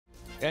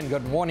And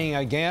good morning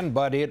again,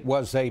 but it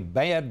was a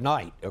bad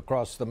night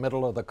across the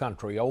middle of the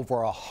country.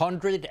 Over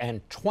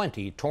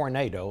 120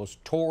 tornadoes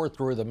tore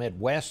through the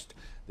Midwest.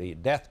 The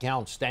death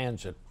count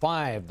stands at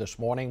 5 this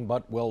morning,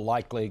 but will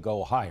likely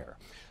go higher.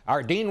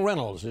 Our Dean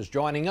Reynolds is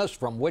joining us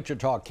from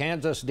Wichita,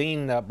 Kansas.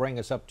 Dean, bring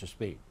us up to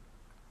speed.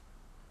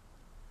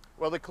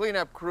 Well, the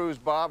cleanup crews,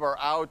 Bob, are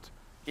out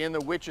in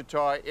the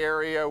Wichita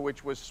area,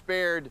 which was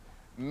spared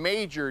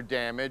major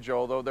damage,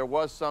 although there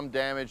was some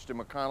damage to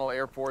McConnell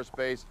Air Force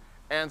Base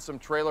and some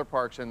trailer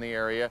parks in the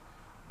area.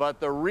 But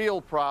the real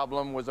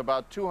problem was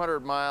about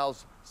 200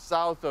 miles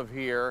south of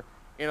here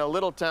in a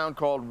little town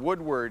called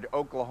Woodward,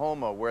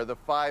 Oklahoma, where the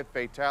 5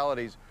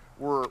 fatalities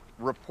were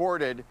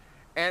reported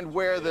and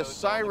where the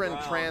siren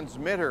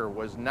transmitter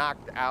was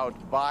knocked out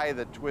by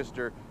the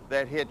twister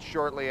that hit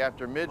shortly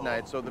after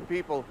midnight. So the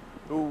people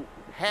who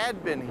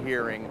had been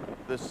hearing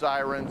the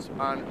sirens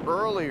on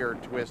earlier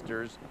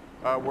twisters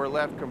were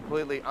left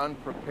completely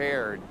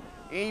unprepared.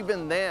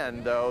 Even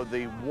then, though,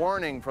 the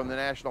warning from the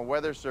National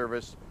Weather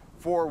Service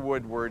for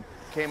Woodward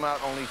came out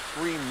only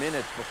 3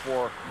 minutes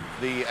before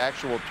the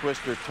actual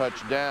twister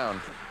touched down.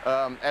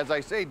 As I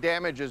say,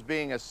 damage is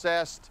being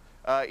assessed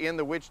in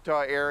the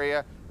Wichita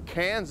area.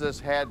 Kansas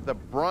had the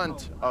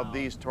brunt of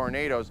these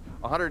tornadoes.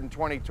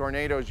 120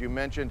 tornadoes you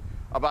mentioned,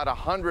 about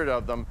 100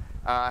 of them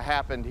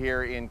happened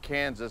here in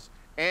Kansas,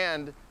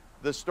 and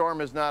the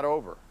storm is not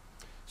over.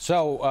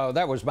 So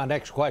that was my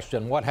next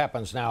question. What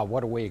happens now? What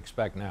do we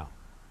expect now?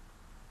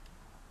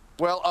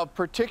 Well, of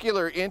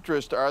particular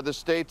interest are the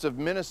states of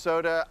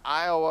Minnesota,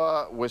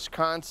 Iowa,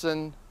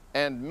 Wisconsin,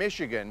 and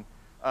Michigan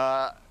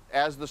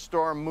as the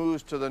storm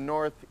moves to the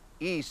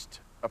northeast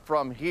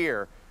from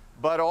here.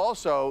 But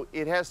also,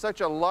 it has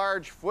such a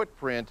large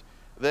footprint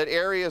that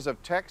areas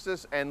of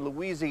Texas and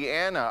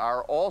Louisiana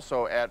are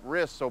also at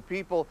risk. So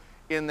people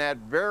in that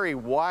very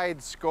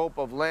wide scope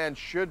of land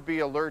should be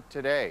alert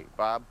today.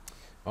 Bob?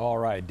 All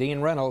right.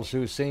 Dean Reynolds,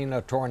 who's seen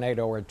a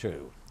tornado or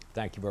two.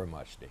 Thank you very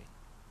much, Dean.